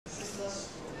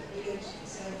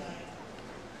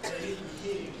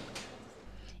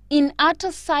In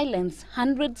utter silence,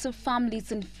 hundreds of families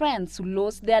and friends who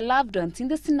lost their loved ones in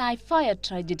the Sinai fire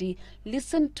tragedy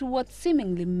listen to what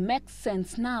seemingly makes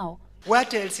sense now.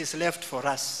 What else is left for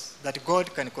us that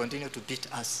God can continue to beat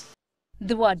us?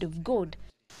 The word of God.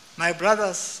 My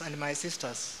brothers and my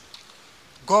sisters,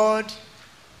 God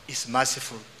is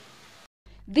merciful.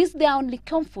 This their only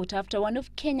comfort after one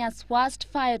of Kenya's worst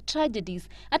fire tragedies.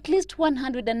 At least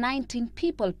 119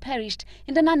 people perished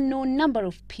and an unknown number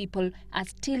of people are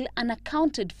still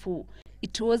unaccounted for.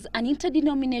 It was an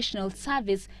interdenominational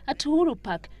service at Uhuru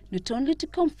Park, not only to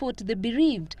comfort the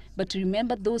bereaved, but to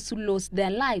remember those who lost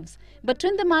their lives. But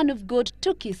when the man of God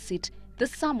took his seat, the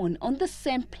sermon on the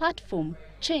same platform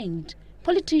changed.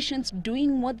 Politicians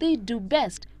doing what they do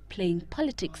best, playing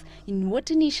politics in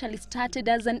what initially started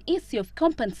as an issue of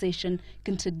compensation,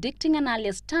 contradicting an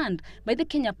earlier stand by the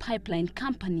Kenya Pipeline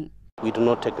Company. We do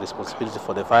not take responsibility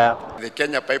for the fire. The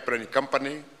Kenya Pipeline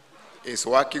Company is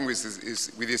working with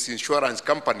its insurance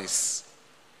companies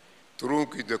to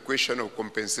look at the question of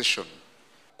compensation.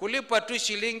 Kulipa tu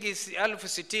shilingi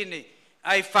 60,000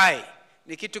 haifai,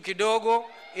 ni kitu kidogo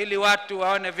ili watu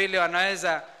waone vile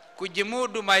wanaweza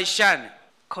kujimudu maishani.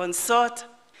 Consort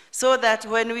so that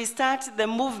when we start the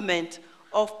movement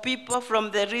of people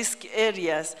from the risk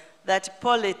areas, that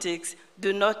politics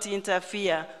do not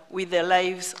interfere with the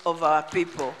lives of our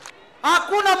people.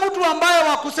 Hakuna mtu ambaye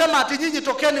wa kusema ati nyinyi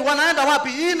tokeni, wanaenda wapi?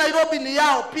 Hii Nairobi ni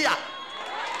yao pia.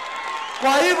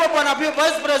 Kwa hivyo bwana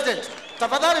Vice President,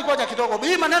 tafadhali ngoja kidogo.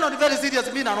 Hii maneno ni very serious,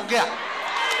 mimi naongea.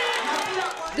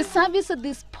 The service at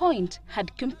this point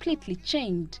had completely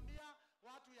changed.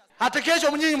 Hata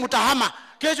kesho nyinyi mtahama,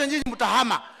 kesho nyinyi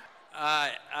mtahama.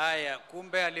 Aya,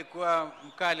 kumbe alikuwa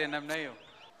mkali namna hiyo.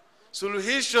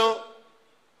 Suluhisho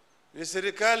ni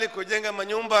serikali kujenga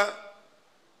manyumba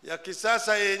ya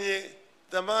kisasa yenye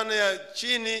thamani ya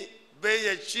chini, bei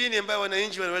ya chini ambayo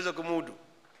wananchi wanaweza kumudu.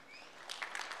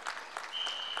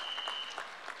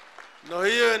 Na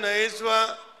hiyo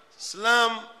inaitwa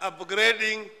slum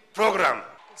upgrading program.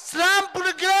 Slum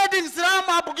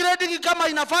upgrading kama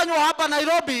inafanywa hapa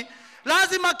Nairobi,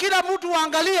 lazima kila mtu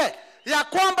waangalie ya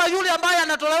kwamba yule ambaye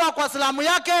anatolewa kwa slamu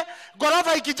yake,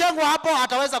 gorofa ikijengwa hapo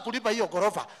ataweza kulipa hiyo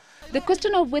gorofa. The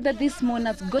question of whether these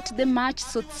mourners got the much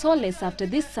sought solace after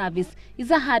this service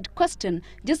is a hard question,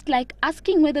 just like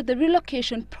asking whether the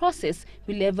relocation process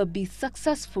will ever be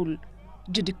successful.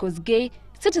 Judy Kosgei,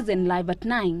 Citizen Live at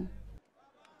 9.